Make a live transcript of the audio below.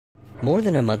More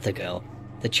than a month ago,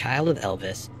 the child of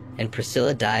Elvis and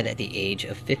Priscilla died at the age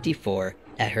of 54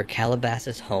 at her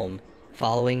Calabasas home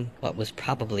following what was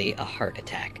probably a heart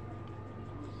attack.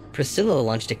 Priscilla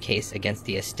launched a case against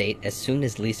the estate as soon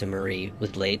as Lisa Marie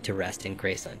was laid to rest in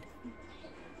Graceland.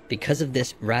 Because of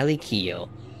this, Riley Keough,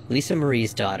 Lisa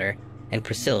Marie's daughter, and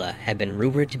Priscilla had been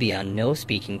rumored to be on no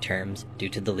speaking terms due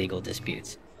to the legal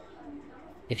disputes.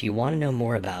 If you want to know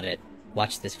more about it,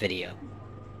 watch this video.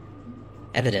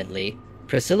 Evidently,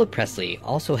 Priscilla Presley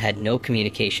also had no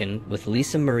communication with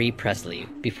Lisa Marie Presley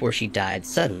before she died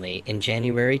suddenly in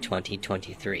January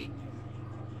 2023.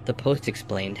 The post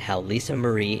explained how Lisa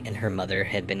Marie and her mother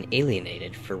had been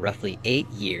alienated for roughly 8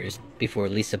 years before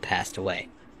Lisa passed away.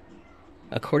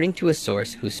 According to a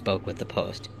source who spoke with the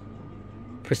post,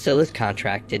 Priscilla's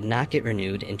contract did not get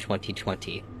renewed in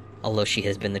 2020, although she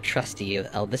has been the trustee of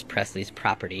Elvis Presley's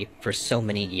property for so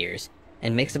many years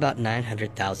and makes about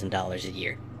 $900,000 a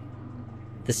year.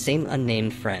 The same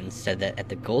unnamed friend said that at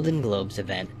the Golden Globes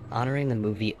event honoring the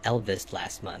movie Elvis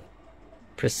last month,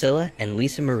 Priscilla and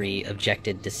Lisa Marie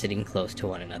objected to sitting close to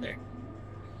one another.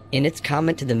 In its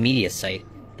comment to the media site,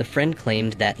 the friend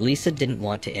claimed that Lisa didn't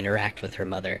want to interact with her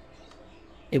mother.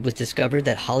 It was discovered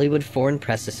that Hollywood Foreign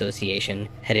Press Association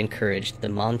had encouraged the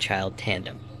mom-child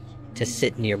tandem to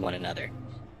sit near one another.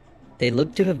 They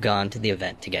looked to have gone to the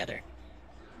event together.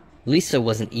 Lisa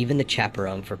wasn't even the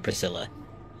chaperone for Priscilla.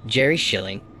 Jerry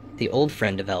Schilling, the old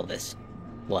friend of Elvis,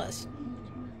 was.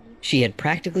 She had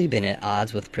practically been at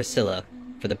odds with Priscilla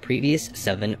for the previous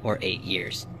 7 or 8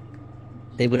 years.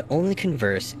 They would only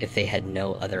converse if they had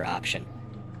no other option.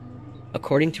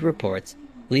 According to reports,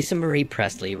 Lisa Marie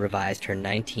Presley revised her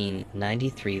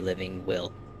 1993 living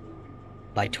will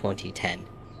by 2010,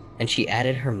 and she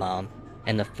added her mom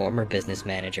and the former business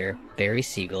manager, Barry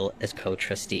Siegel, as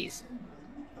co-trustees.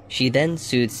 She then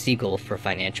sued Siegel for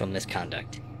financial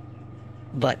misconduct.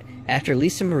 But after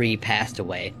Lisa Marie passed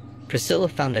away, Priscilla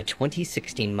found a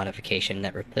 2016 modification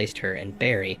that replaced her and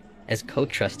Barry as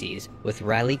co-trustees with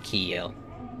Riley Keough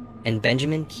and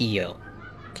Benjamin Keough,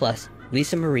 plus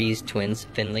Lisa Marie's twins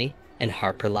Finley and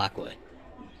Harper Lockwood.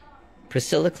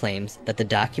 Priscilla claims that the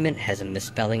document has a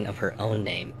misspelling of her own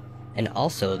name, and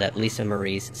also that Lisa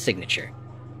Marie's signature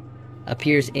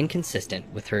appears inconsistent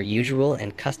with her usual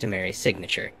and customary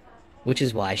signature, which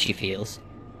is why she feels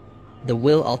the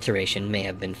will alteration may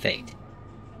have been faked.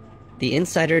 The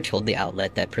insider told the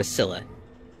outlet that Priscilla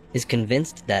is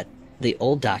convinced that the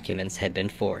old documents had been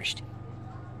forged,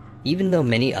 even though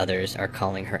many others are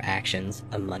calling her actions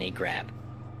a money grab.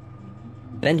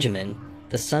 Benjamin,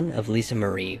 the son of Lisa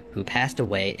Marie, who passed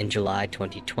away in July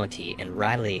 2020, and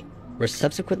Riley were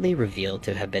subsequently revealed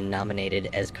to have been nominated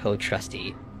as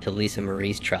co-trustee to Lisa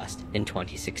Marie's trust in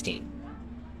 2016.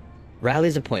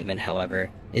 Riley's appointment, however,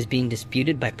 is being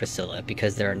disputed by Priscilla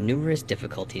because there are numerous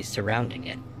difficulties surrounding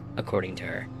it, according to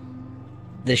her.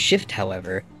 The shift,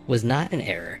 however, was not an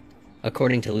error,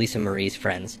 according to Lisa Marie's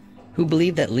friends, who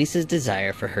believe that Lisa's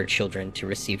desire for her children to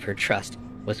receive her trust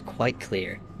was quite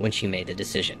clear when she made the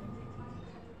decision.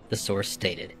 The source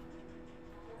stated,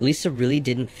 Lisa really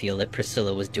didn't feel that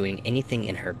Priscilla was doing anything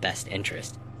in her best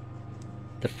interest.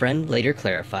 The friend later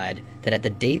clarified that at the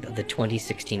date of the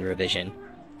 2016 revision,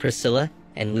 Priscilla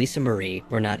and Lisa Marie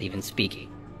were not even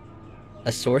speaking.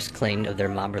 A source claimed of their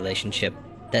mom relationship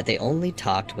that they only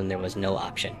talked when there was no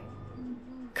option.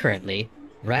 Currently,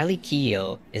 Riley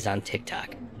Keough is on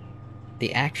TikTok.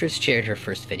 The actress shared her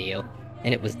first video,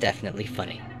 and it was definitely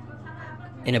funny.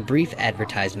 In a brief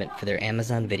advertisement for their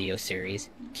Amazon video series,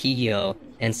 Keough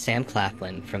and Sam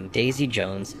Claflin from Daisy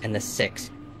Jones and the Six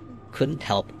couldn't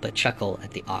help but chuckle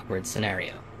at the awkward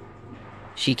scenario.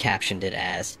 She captioned it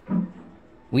as,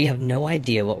 "We have no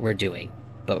idea what we're doing,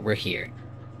 but we're here.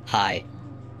 Hi,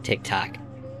 TikTok."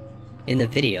 In the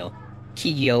video,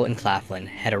 Keough and Claflin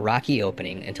had a rocky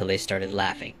opening until they started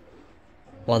laughing.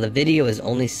 While the video is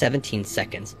only 17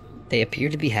 seconds, they appear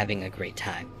to be having a great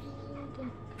time.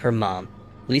 Her mom,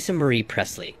 Lisa Marie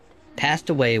Presley, passed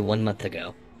away 1 month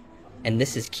ago, and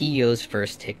this is Keough's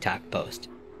first TikTok post.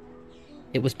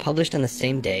 It was published on the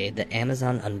same day that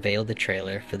Amazon unveiled the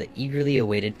trailer for the eagerly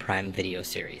awaited Prime Video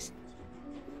series.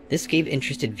 This gave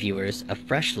interested viewers a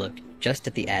fresh look just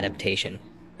at the adaptation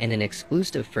and an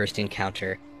exclusive first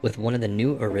encounter with one of the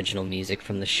new original music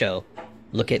from the show,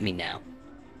 Look at Me Now.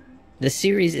 The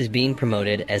series is being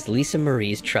promoted as Lisa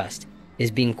Marie's trust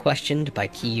is being questioned by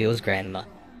Keough's grandma,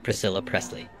 Priscilla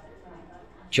Presley.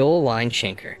 Joel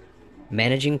Weinschenker,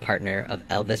 managing partner of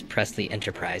Elvis Presley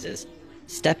Enterprises,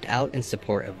 stepped out in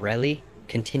support of Riley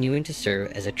continuing to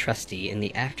serve as a trustee in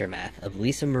the aftermath of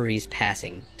Lisa Marie's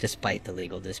passing despite the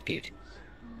legal dispute.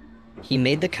 He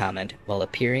made the comment while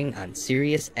appearing on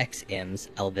Sirius XM's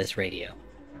Elvis Radio.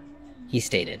 He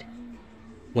stated,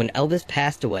 "When Elvis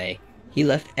passed away, he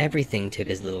left everything to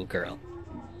his little girl.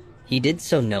 He did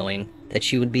so knowing that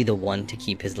she would be the one to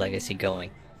keep his legacy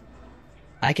going.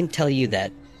 I can tell you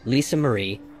that Lisa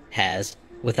Marie has,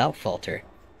 without falter,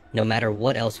 no matter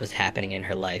what else was happening in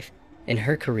her life, in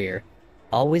her career,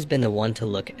 always been the one to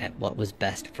look at what was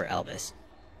best for Elvis,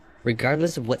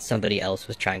 regardless of what somebody else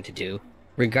was trying to do,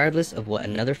 regardless of what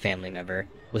another family member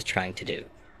was trying to do."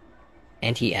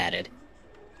 And he added,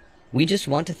 "We just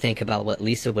want to think about what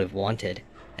Lisa would have wanted,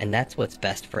 and that's what's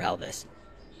best for Elvis.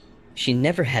 She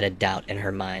never had a doubt in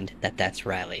her mind that that's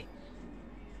Riley."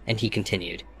 And he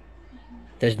continued,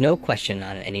 "There's no question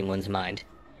on anyone's mind,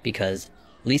 because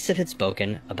Lisa had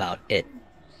spoken about it.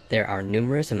 There are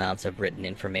numerous amounts of written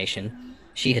information.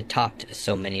 She had talked to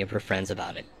so many of her friends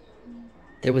about it.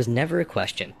 There was never a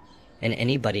question, and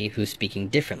anybody who's speaking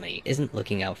differently isn't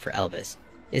looking out for Elvis,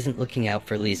 isn't looking out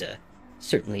for Lisa,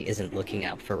 certainly isn't looking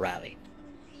out for Riley."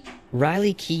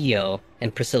 Riley Keough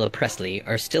and Priscilla Presley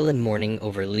are still in mourning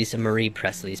over Lisa Marie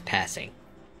Presley's passing,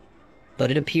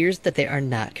 but it appears that they are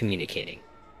not communicating.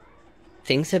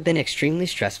 Things have been extremely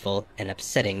stressful and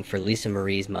upsetting for Lisa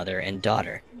Marie's mother and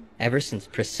daughter ever since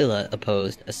Priscilla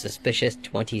opposed a suspicious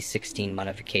 2016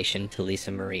 modification to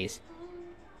Lisa Marie's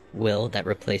will that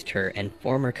replaced her and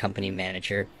former company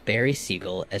manager Barry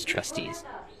Siegel as trustees.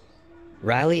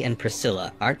 Riley and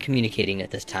Priscilla aren't communicating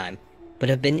at this time, but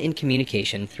have been in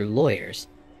communication through lawyers,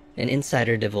 an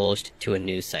insider divulged to a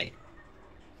news site.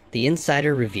 The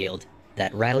insider revealed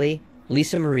that Riley,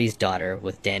 Lisa Marie's daughter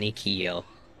with Danny Keough,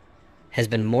 has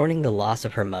been mourning the loss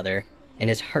of her mother and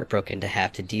is heartbroken to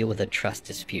have to deal with a trust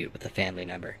dispute with a family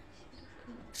member.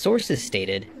 Sources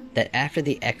stated that after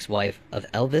the ex-wife of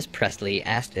Elvis Presley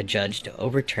asked a judge to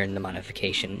overturn the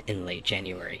modification in late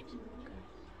January.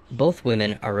 Both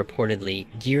women are reportedly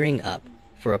gearing up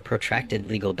for a protracted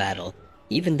legal battle,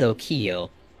 even though Keough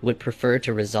would prefer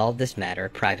to resolve this matter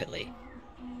privately.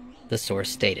 The source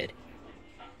stated,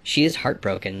 "She is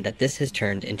heartbroken that this has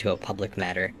turned into a public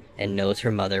matter and knows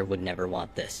her mother would never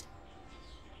want this."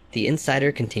 The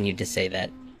insider continued to say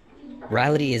that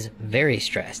Riley is very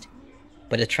stressed,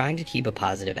 but is trying to keep a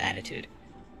positive attitude.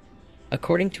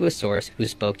 According to a source who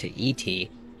spoke to ET,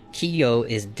 Keough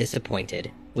is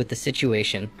disappointed with the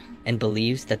situation and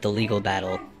believes that the legal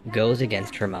battle goes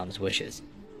against her mom's wishes.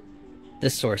 The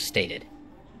source stated,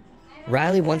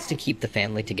 "Riley wants to keep the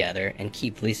family together and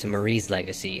keep Lisa Marie's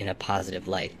legacy in a positive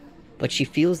light, but she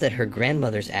feels that her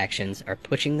grandmother's actions are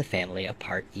pushing the family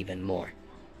apart even more."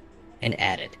 And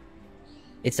added,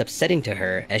 "It's upsetting to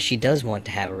her as she does want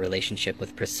to have a relationship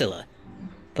with Priscilla,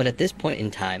 but at this point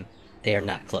in time, they are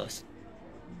not close."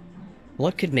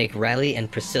 What could make Riley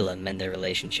and Priscilla mend their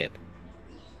relationship?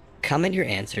 Comment your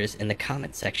answers in the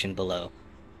comment section below.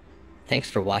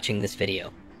 Thanks for watching this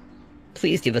video.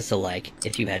 Please give us a like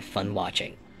if you had fun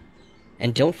watching.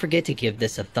 And don't forget to give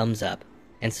this a thumbs up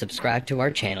and subscribe to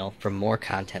our channel for more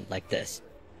content like this.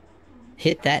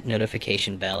 Hit that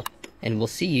notification bell, and we'll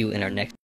see you in our next